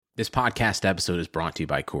This podcast episode is brought to you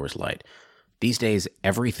by Coors Light. These days,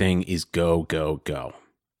 everything is go, go, go.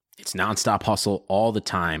 It's nonstop hustle all the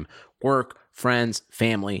time. Work, friends,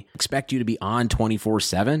 family expect you to be on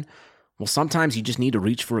 24/7. Well, sometimes you just need to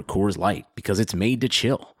reach for a Coors Light because it's made to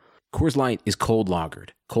chill. Coors Light is cold lagered,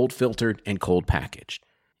 cold filtered, and cold packaged.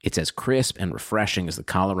 It's as crisp and refreshing as the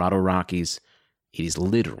Colorado Rockies. It is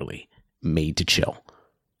literally made to chill.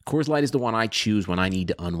 Coors Light is the one I choose when I need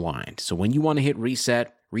to unwind. So when you want to hit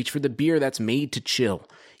reset, reach for the beer that's made to chill.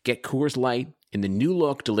 Get Coors Light in the new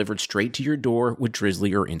look delivered straight to your door with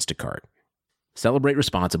Drizzly or Instacart. Celebrate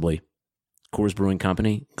responsibly. Coors Brewing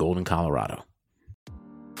Company, Golden, Colorado.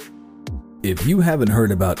 If you haven't heard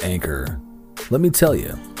about Anchor, let me tell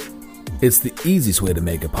you, it's the easiest way to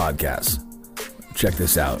make a podcast. Check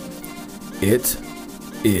this out. It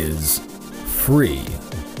is free.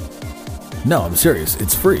 No, I'm serious.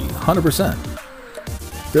 It's free, 100%.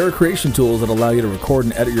 There are creation tools that allow you to record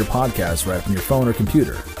and edit your podcast right from your phone or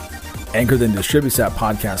computer. Anchor then distributes that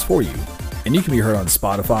podcast for you, and you can be heard on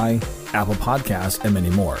Spotify, Apple Podcasts, and many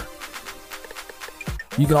more.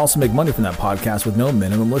 You can also make money from that podcast with no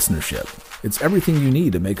minimum listenership. It's everything you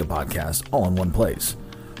need to make a podcast all in one place.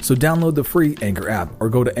 So download the free Anchor app or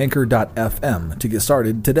go to anchor.fm to get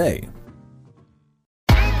started today.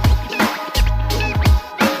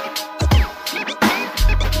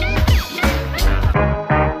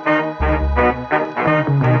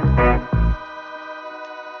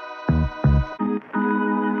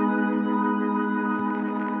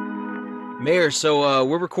 Mayor, so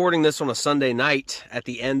we're recording this on a Sunday night at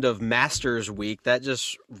the end of Masters Week. That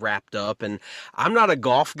just wrapped up, and I'm not a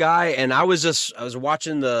golf guy, and I was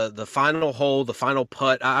watching the final hole, the final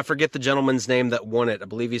putt. I forget the gentleman's name that won it. I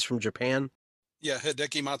believe he's from Japan. Yeah,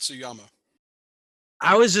 Hideki Matsuyama.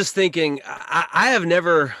 I was just thinking, I have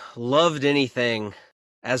never loved anything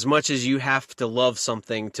as much as you have to love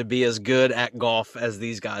something to be as good at golf as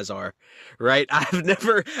these guys are, right? I've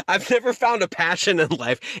never found a passion in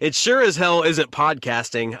life. It sure as hell isn't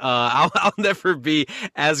podcasting. I'll never be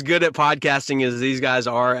as good at podcasting as these guys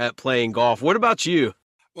are at playing golf. What about you?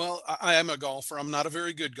 Well, I am a golfer. I'm not a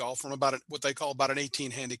very good golfer. I'm about what they call about an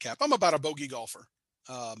 18 handicap. I'm about a bogey golfer.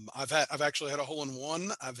 I've actually had a hole in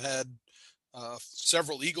one. I've had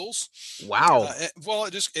several eagles. Wow. Well,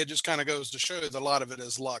 it just kind of goes to show that a lot of it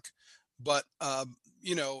is luck. But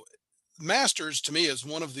Masters to me is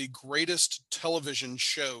one of the greatest television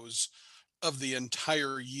shows of the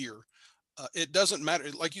entire year. It doesn't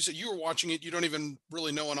matter. Like you said, you were watching it. You don't even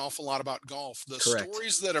really know an awful lot about golf. The Correct.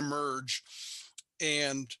 Stories that emerge,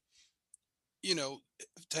 and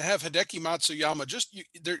to have Hideki Matsuyama,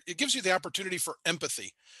 it gives you the opportunity for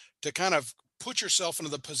empathy to kind of put yourself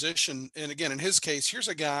into the position. And again, in his case, here's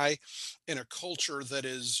a guy in a culture that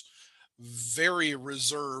is very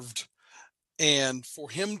reserved, and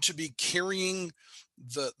for him to be carrying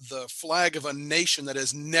the flag of a nation that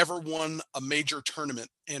has never won a major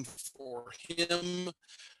tournament, and for him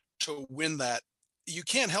to win that, you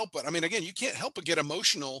can't help but, you can't help but get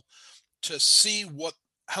emotional to see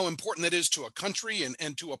how important that is to a country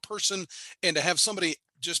and to a person, and to have somebody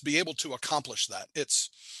just be able to accomplish that.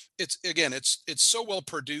 It's so well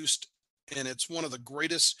produced, and it's one of the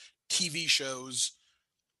greatest TV shows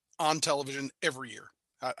on television every year.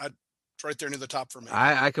 It's right there near the top for me.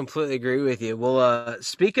 I completely agree with you. Well,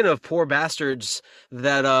 speaking of poor bastards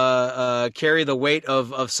that carry the weight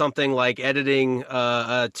of something like editing 2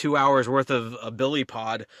 hours worth of a Billy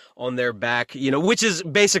Pod on their back, which is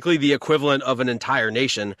basically the equivalent of an entire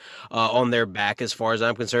nation on their back, as far as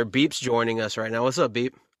I'm concerned. Beep's joining us right now. What's up,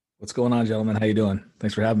 Beep? What's going on, gentlemen? How you doing?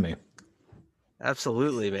 Thanks for having me.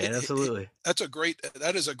 Absolutely, man. Absolutely. That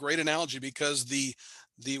is a great analogy, because the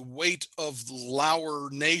weight of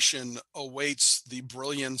Lauer Nation awaits the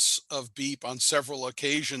brilliance of Beep on several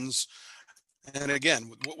occasions. And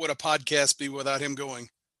again, what would a podcast be without him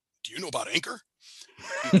going, "Do you know about Anchor?"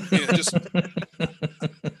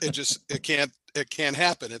 It can't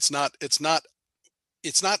happen. It's not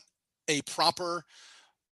a proper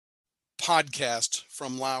podcast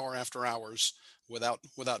from Lauer After Hours without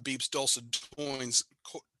Beep's dulcet tones.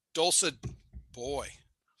 Boy,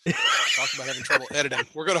 talk about having trouble editing.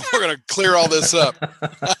 We're gonna clear all this up.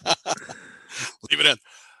 Leave it in.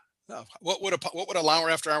 What would a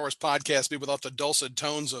Lauer After Hours podcast be without the dulcet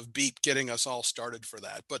tones of Beep getting us all started for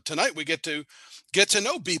that? But tonight we get to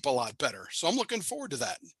know Beep a lot better, so I'm looking forward to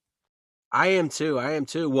that. I am too.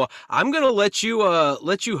 Well, I'm going to let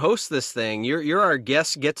you host this thing. You're our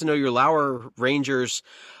guest, get to know your Lauer Rangers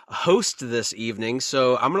host this evening.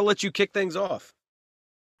 So I'm going to let you kick things off.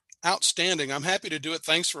 Outstanding. I'm happy to do it.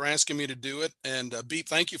 Thanks for asking me to do it. And Beep,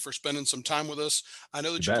 thank you for spending some time with us. I know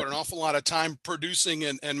You that you bet. put an awful lot of time producing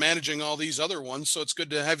and managing all these other ones. So it's good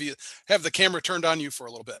to have the camera turned on you for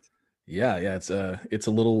a little bit. Yeah, yeah, it's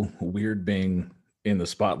a little weird being in the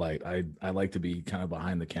spotlight. I like to be kind of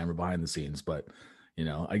behind the camera, behind the scenes, but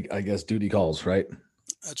I guess duty calls, right?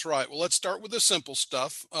 That's right. Well, let's start with the simple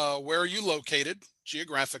stuff. Where are you located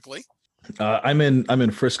geographically? I'm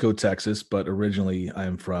in Frisco, Texas, but originally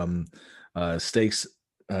I'm from Stakes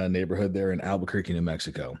neighborhood there in Albuquerque, New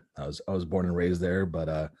Mexico. I was born and raised there,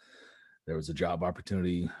 but there was a job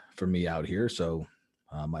opportunity for me out here, so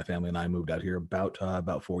my family and I moved out here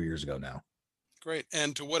about 4 years ago now. Great.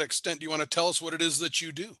 And to what extent do you want to tell us what it is that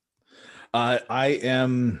you do? I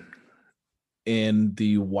am in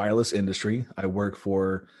the wireless industry. I work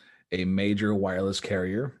for a major wireless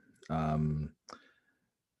carrier, um,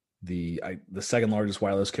 the second largest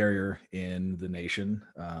wireless carrier in the nation.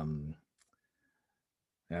 And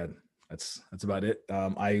that's about it.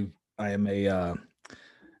 I am a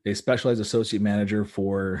specialized associate manager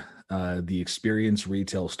for the Experience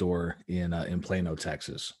retail store in Plano,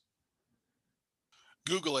 Texas.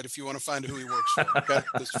 Google it if you want to find who he works for. Okay.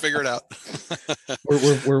 Just figure it out.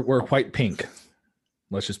 We're quite pink.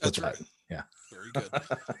 Let's just put That's that. right. Yeah. Very good.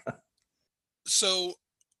 So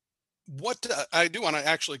what I do want to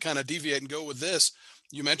actually kind of deviate and go with this.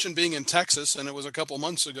 You mentioned being in Texas, and it was a couple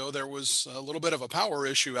months ago. There was a little bit of a power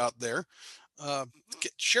issue out there. Uh,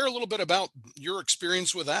 Share a little bit about your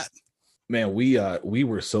experience with that. Man, we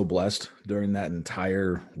were so blessed during that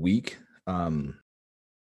entire week.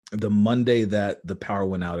 The Monday that the power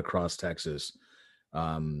went out across Texas,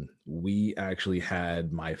 we actually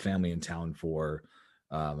had my family in town for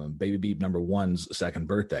Baby Beep number one's second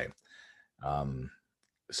birthday. Um,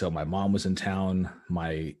 so my mom was in town,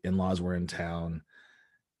 my in-laws were in town,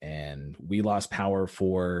 and we lost power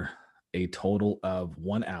for a total of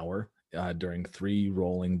 1 hour during 3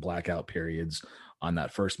 rolling blackout periods on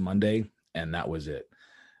that first Monday, and that was it.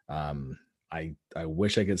 I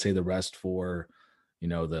wish I could say the rest for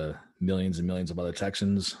the millions and millions of other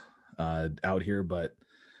Texans out here, but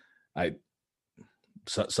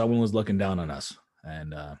someone was looking down on us,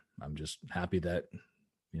 and I'm just happy that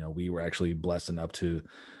we were actually blessed enough to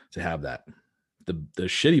have that. The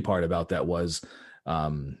shitty part about that was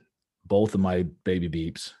both of my baby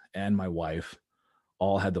beeps and my wife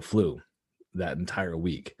all had the flu that entire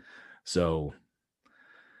week, so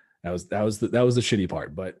that was the shitty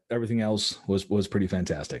part, but everything else was pretty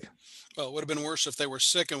fantastic. Well, it would have been worse if they were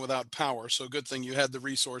sick and without power. So good thing you had the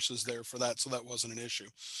resources there for that. So that wasn't an issue.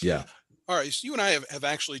 Yeah. All right. So you and I have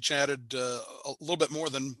actually chatted a little bit more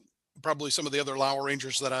than probably some of the other Lauer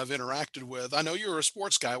Rangers that I've interacted with. I know you're a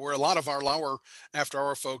sports guy, where a lot of our Lauer after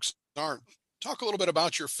hour folks aren't. Talk a little bit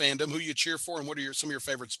about your fandom, who you cheer for, and what some of your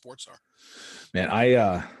favorite sports are. Man,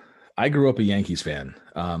 I grew up a Yankees fan.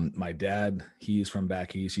 My dad, he's from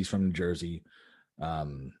back east. He's from New Jersey.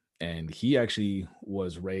 And he actually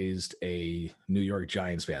was raised a New York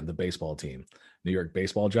Giants fan, the baseball team, New York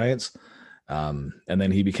Baseball Giants. And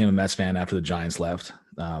then he became a Mets fan after the Giants left.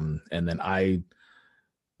 And then I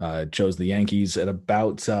chose the Yankees at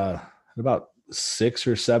about 6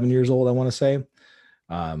 or 7 years old, I want to say.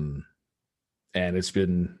 And it's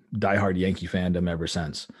been diehard Yankee fandom ever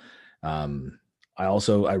since. I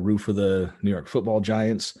root for the New York Football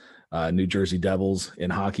Giants, New Jersey Devils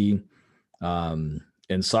in hockey.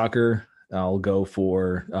 In soccer, I'll go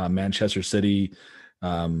for Manchester City,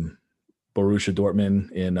 Borussia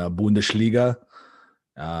Dortmund in Bundesliga.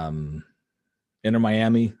 Inter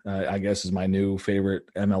Miami, I guess, is my new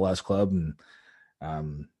favorite MLS club,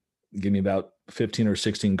 and give me about 15 or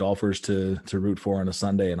 16 golfers to root for on a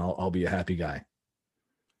Sunday, and I'll be a happy guy.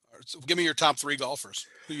 All right, so give me your top 3 golfers.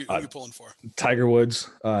 Who you pulling for? Tiger Woods,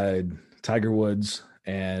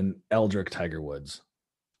 and Eldrick Tiger Woods.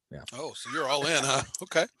 Yeah. Oh, so you're all in, huh?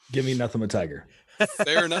 Okay. Give me nothing but Tiger.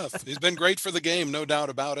 Fair enough. He's been great for the game, no doubt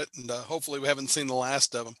about it. And hopefully we haven't seen the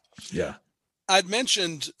last of him. Yeah. I'd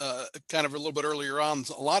mentioned kind of a little bit earlier on,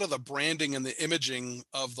 a lot of the branding and the imaging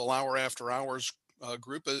of the Lauer After Hours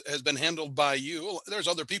group has been handled by you. There's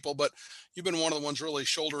other people, but you've been one of the ones really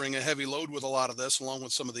shouldering a heavy load with a lot of this, along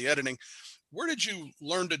with some of the editing. Where did you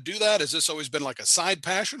learn to do that? Has this always been like a side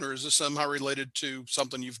passion, or is this somehow related to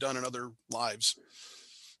something you've done in other lives?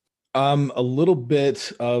 A little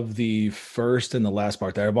bit of the first and the last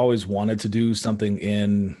part there. I've always wanted to do something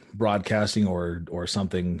in broadcasting or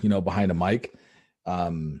something, behind a mic.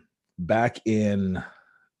 Back in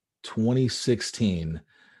 2016,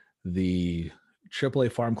 the AAA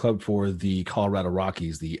Farm Club for the Colorado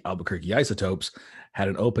Rockies, the Albuquerque Isotopes, had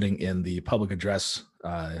an opening in the public address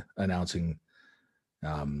announcing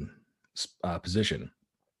position.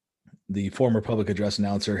 The former public address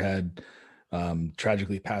announcer had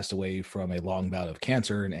tragically passed away from a long bout of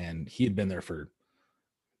cancer, and he had been there for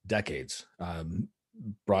decades.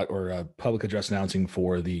 Public address announcing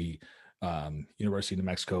for the University of New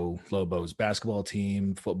Mexico Lobos basketball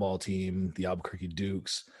team, football team, the Albuquerque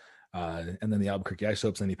Dukes, and then the Albuquerque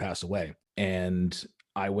Isotopes. Then he passed away, and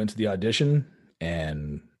I went to the audition,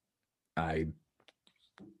 and I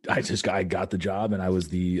got the job, and I was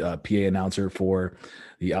the PA announcer for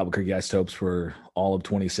the Albuquerque Isotopes for all of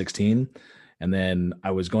 2016. And then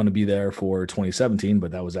I was going to be there for 2017,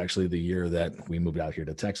 but that was actually the year that we moved out here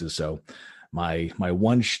to Texas. So my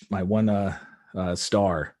one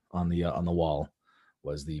star on the wall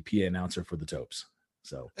was the PA announcer for the Topes.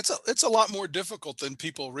 So it's a lot more difficult than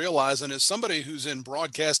people realize. And as somebody who's in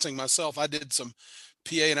broadcasting myself, I did some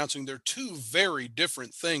PA announcing. They're two very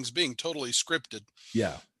different things, being totally scripted.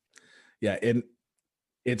 Yeah. And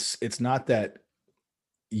it's not that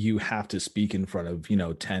you have to speak in front of,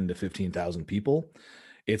 10 to 15,000 people.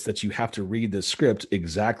 It's that you have to read the script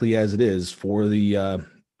exactly as it is for the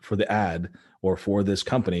ad or for this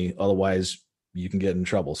company. Otherwise you can get in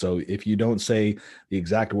trouble. So if you don't say the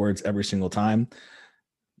exact words every single time,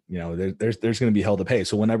 there's going to be hell to pay.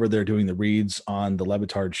 So whenever they're doing the reads on the Le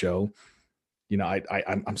Batard show,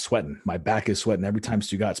 I'm sweating. My back is sweating every time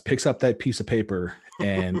Stugotz picks up that piece of paper,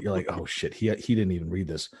 and you're like, oh shit, he didn't even read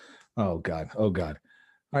this. Oh God.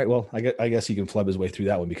 All right, well, I guess he can flub his way through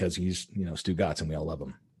that one because he's, Stugotz, and we all love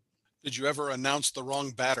him. Did you ever announce the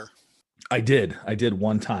wrong batter? I did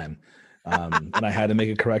one time, and I had to make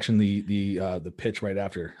a correction. The pitch right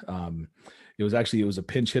after. It was a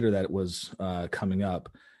pinch hitter that was coming up,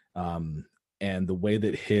 and the way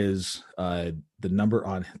that the number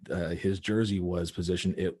on his jersey was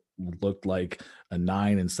positioned, it looked like a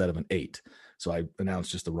 9 instead of an 8. So I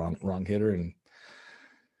announced just the wrong hitter and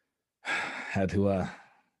had to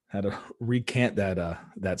recant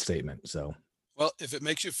that statement. So, well, if it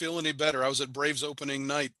makes you feel any better, I was at Braves opening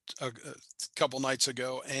night a couple nights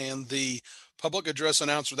ago, and the public address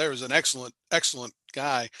announcer there is an excellent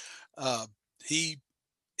guy. He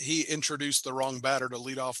introduced the wrong batter to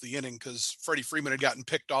lead off the inning because Freddie Freeman had gotten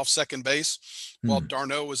picked off second base while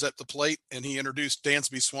d'Arnaud was at the plate, and he introduced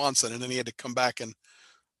Dansby Swanson, and then he had to come back and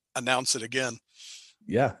announce it again.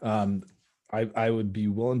 Yeah. I would be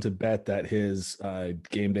willing to bet that his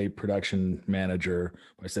game day production manager,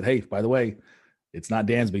 I said, hey, by the way, it's not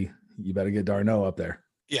Dansby. You better get d'Arnaud up there.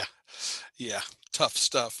 Yeah. Tough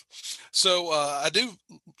stuff. So I do,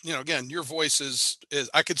 again, your voice is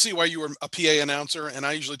I could see why you were a PA announcer. And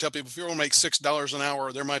I usually tell people, if you want to make $6 an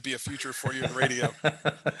hour, there might be a future for you in radio.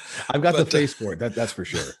 I've got the face for it. That's for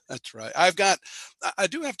sure. That's right. I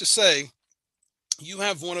do have to say, you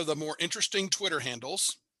have one of the more interesting Twitter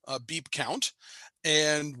handles, Beep Count.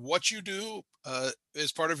 And what you do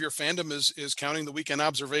as part of your fandom is counting the weekend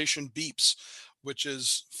observation beeps, which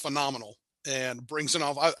is phenomenal and brings in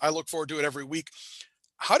all. I look forward to it every week.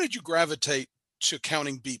 How did you gravitate to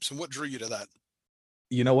counting beeps, and what drew you to that?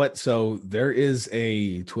 You know what? So there is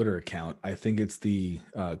a Twitter account. I think it's the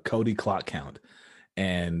Cody Clock Count,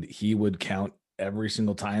 and he would count every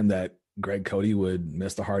single time that Greg Cody would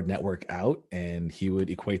miss the hard network out, and he would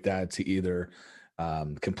equate that to either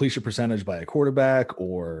completion percentage by a quarterback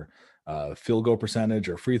or field goal percentage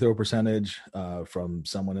or free throw percentage from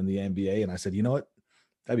someone in the NBA. And I said, you know what?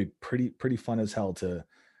 That'd be pretty fun as hell to,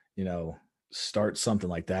 start something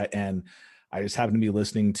like that. And I just happened to be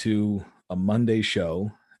listening to a Monday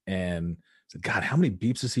show and said, God, how many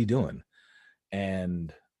beeps is he doing?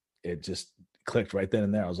 And it just clicked right then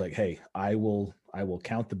and there. I was like, hey, I will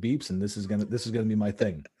count the beeps, and this is gonna be my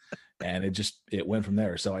thing. And it went from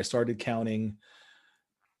there. So I started counting.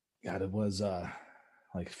 God, it was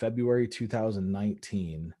like February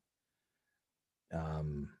 2019.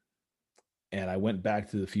 And I went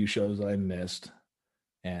back to the few shows that I missed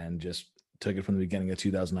and just took it from the beginning of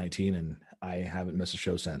 2019, and I haven't missed a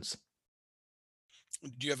show since.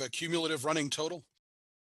 Do you have a cumulative running total?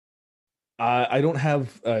 I don't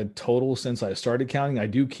have a total since I started counting. I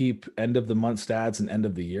do keep end of the month stats and end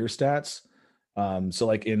of the year stats. So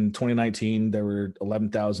like in 2019, there were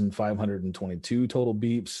 11,522 total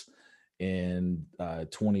beeps. In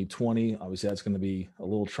 2020, obviously that's going to be a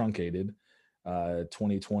little truncated.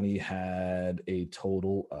 2020 had a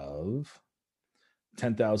total of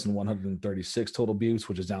 10,136 total beeps,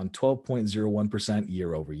 which is down 12.01%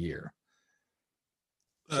 year over year.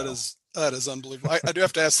 That is unbelievable. I do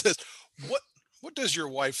have to ask this. What does your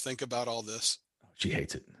wife think about all this? She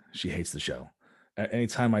hates it. She hates the show.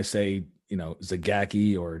 Anytime I say,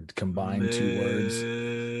 Zagacki or combine two words,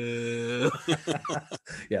 Boo.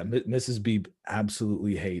 Yeah, Mrs. Beep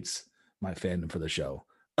absolutely hates my fandom for the show.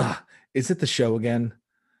 Is it the show again?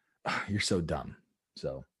 You're so dumb.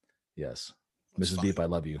 So, yes, That's Mrs. fine. Beep, I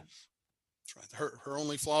love you. That's right. Her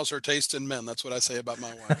only flaws her taste in men. That's what I say about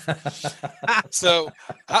my wife. So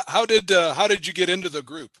how did you get into the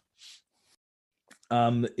group?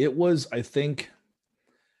 It was, I think,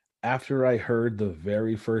 after I heard the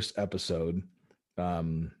very first episode,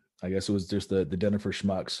 I guess it was just the dinner for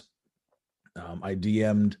schmucks. I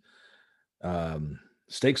DM'd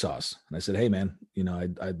Steak Sauce and I said, "Hey man,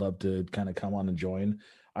 I'd love to kind of come on and join."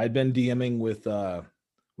 I'd been DMing with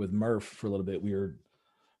Murph for a little bit. We were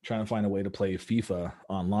trying to find a way to play FIFA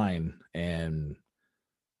online and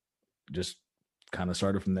just kind of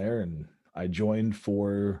started from there. And I joined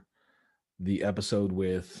for the episode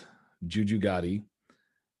with Juju Gotti,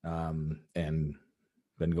 and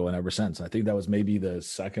been going ever since. I think that was maybe the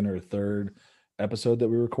second or third episode that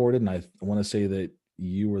we recorded, and I want to say that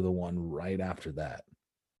you were the one right after that.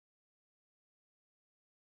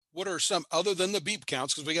 What are some, other than the beep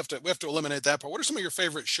counts, because we have to eliminate that part? What are some of your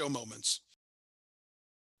favorite show moments?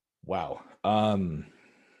 Wow.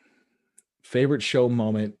 Favorite show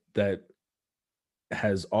moment that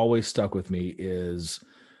has always stuck with me is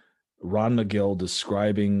Ron McGill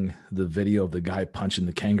describing the video of the guy punching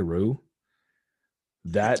the kangaroo.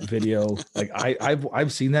 That video, like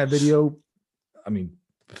I've seen that video, I mean,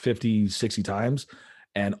 50, 60 times,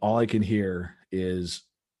 and all I can hear is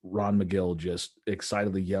Ron McGill just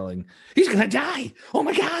excitedly yelling, "He's gonna die! Oh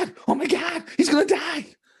my god! Oh my god! He's gonna die!"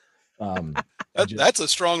 That's a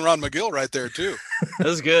strong Ron McGill right there too. That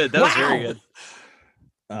was good. That was very good.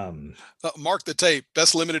 Mark the tape.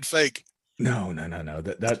 Best limited fake. No.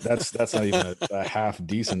 That's not even a half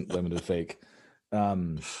decent limited fake.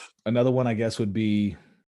 Another one, I guess, would be,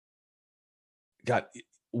 God,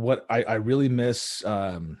 what I really miss,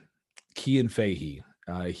 Cian Fahey.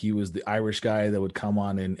 He was the Irish guy that would come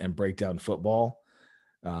on and break down football.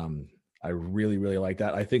 I really, really like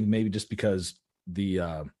that. I think maybe just because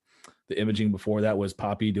the imaging before that was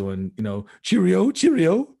Poppy doing, cheerio,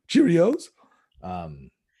 Cheerios.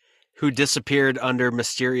 Who disappeared under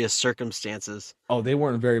mysterious circumstances. Oh, they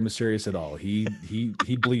weren't very mysterious at all. He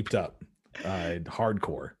bleeped up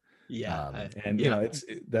hardcore. Yeah.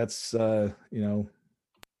 That's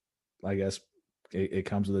I guess it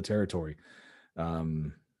comes with the territory.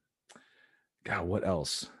 God, what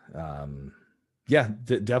else?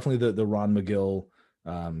 Definitely the Ron McGill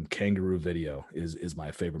kangaroo video is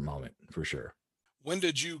my favorite moment for sure. When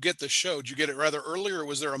did you get the show? Did you get it rather early, or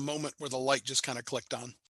was there a moment where the light just kind of clicked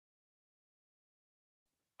on?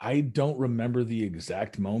 I don't remember the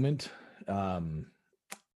exact moment.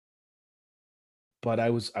 But I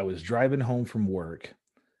was driving home from work,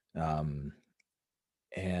 and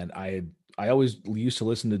I always used to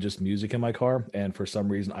listen to just music in my car, and for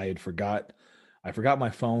some reason I forgot my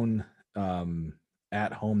phone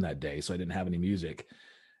at home that day, so I didn't have any music,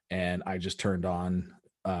 and I just turned on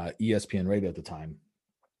ESPN radio at the time,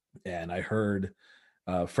 and I heard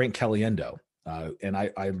Frank Caliendo, and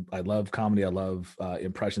I love comedy, I love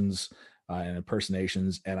impressions and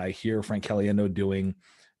impersonations, and I hear Frank Caliendo doing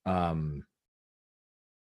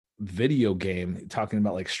video game talking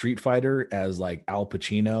about like Street Fighter as like Al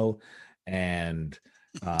Pacino and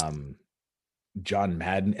John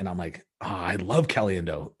Madden, and I'm like, I love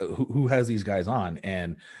Caliendo. Who has these guys on?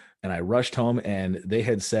 And I rushed home, and they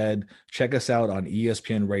had said, check us out on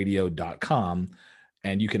espnradio.com,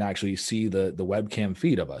 and you can actually see the webcam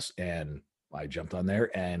feed of us. And I jumped on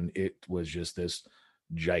there, and it was just this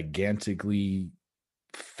gigantically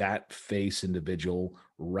fat face individual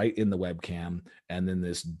right in the webcam, and then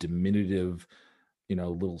this diminutive,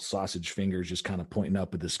 little sausage fingers just kind of pointing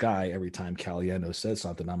up at the sky every time Caliendo says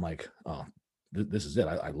something. I'm like, oh, this is it.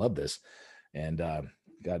 I love this. And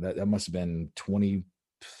God, that must have been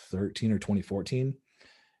 2013 or 2014,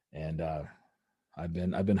 and I've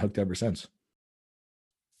been hooked ever since.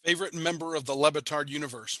 Favorite member of the Le Batard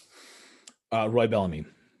universe? Roy Bellamy.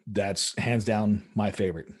 That's hands down my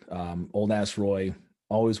favorite. Old ass Roy,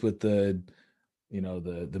 always with the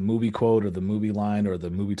movie quote or the movie line or the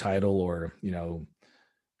movie title, or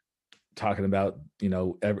talking about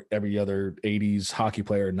every other 80s hockey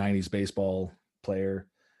player, 90s baseball player.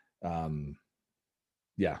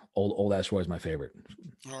 Old ass Roy is my favorite.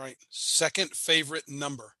 All right. Second favorite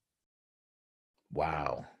number?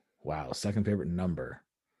 Wow. Second favorite number,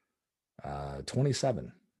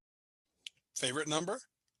 27. Favorite number?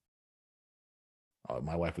 Oh,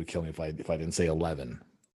 my wife would kill me if I didn't say 11.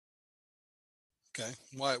 Okay.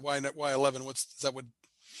 Why 11? Is that what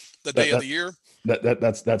The day of the year?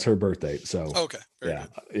 That's her birthday. So okay. Yeah.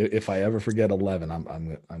 Good. If I ever forget 11,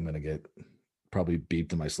 I'm going to get probably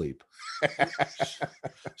beeped in my sleep.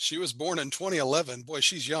 She was born in 2011. Boy,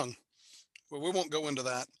 she's young. Well, we won't go into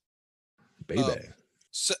that. Baby.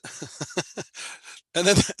 So, and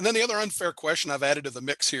then the other unfair question I've added to the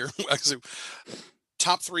mix here.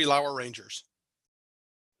 Top 3 Lauer Rangers.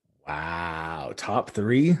 Wow. Top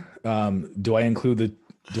 3. Do I include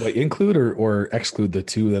or exclude the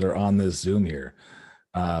 2 that are on this Zoom here?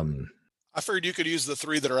 I figured you could use the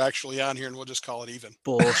 3 that are actually on here and we'll just call it even.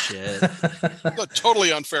 Bullshit. A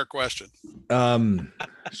totally unfair question.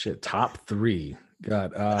 Top 3.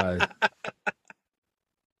 God.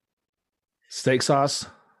 Steak sauce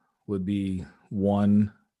would be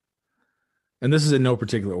 1. And this is in no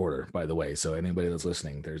particular order, by the way. So anybody that's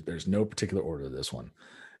listening, there's no particular order to this one.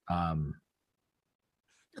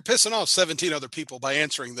 You're pissing off 17 other people by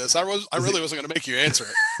answering this. I really wasn't going to make you answer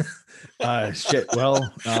it.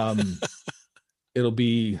 Well, it'll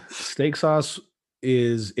be steak sauce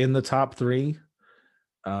is in the top 3.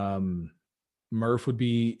 Murph would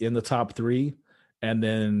be in the top 3. And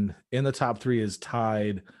then in the top 3 is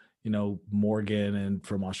tied, Morgan and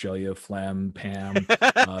from Australia, Flem, Pam,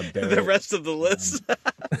 Barrett, the rest of the list.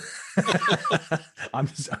 I'm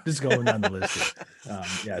just going down the list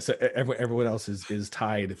here. So everyone else is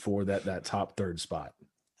tied for that top 3rd spot.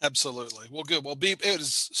 Absolutely. Well, good. Well, Beep, it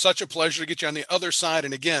is such a pleasure to get you on the other side.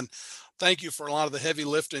 And again, thank you for a lot of the heavy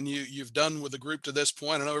lifting you've done with the group to this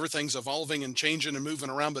point. I know everything's evolving and changing and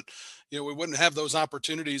moving around, but we wouldn't have those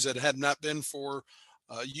opportunities that had not been for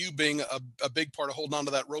you being a big part of holding on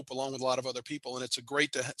to that rope along with a lot of other people. And it's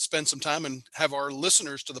great to spend some time and have our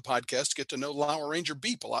listeners to the podcast get to know Lauer Ranger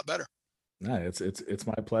Beep a lot better. No, it's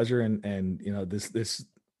my pleasure. And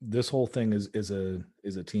this whole thing is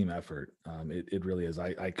a team effort. It really is.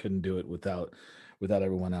 I couldn't do it without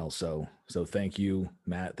everyone else. So thank you,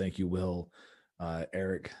 Matt. Thank you, Will,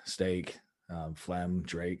 Eric, Steak, Flem,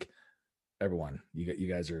 Drake, everyone. You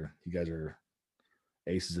guys are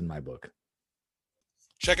aces in my book.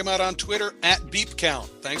 Check him out on Twitter @BeepCount.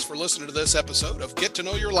 Thanks for listening to this episode of Get to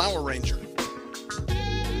Know Your Lauer Ranger.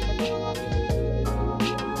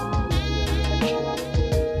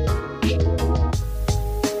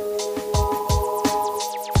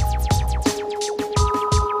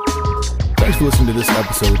 Thanks for listening to this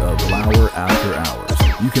episode of Lauer After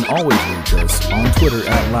Hours. You can always reach us on Twitter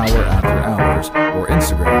 @Lauer After Hours or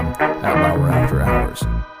Instagram @Lauer After Hours.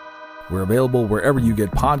 We're available wherever you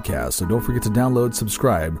get podcasts, so don't forget to download,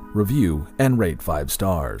 subscribe, review, and rate 5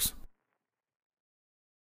 stars.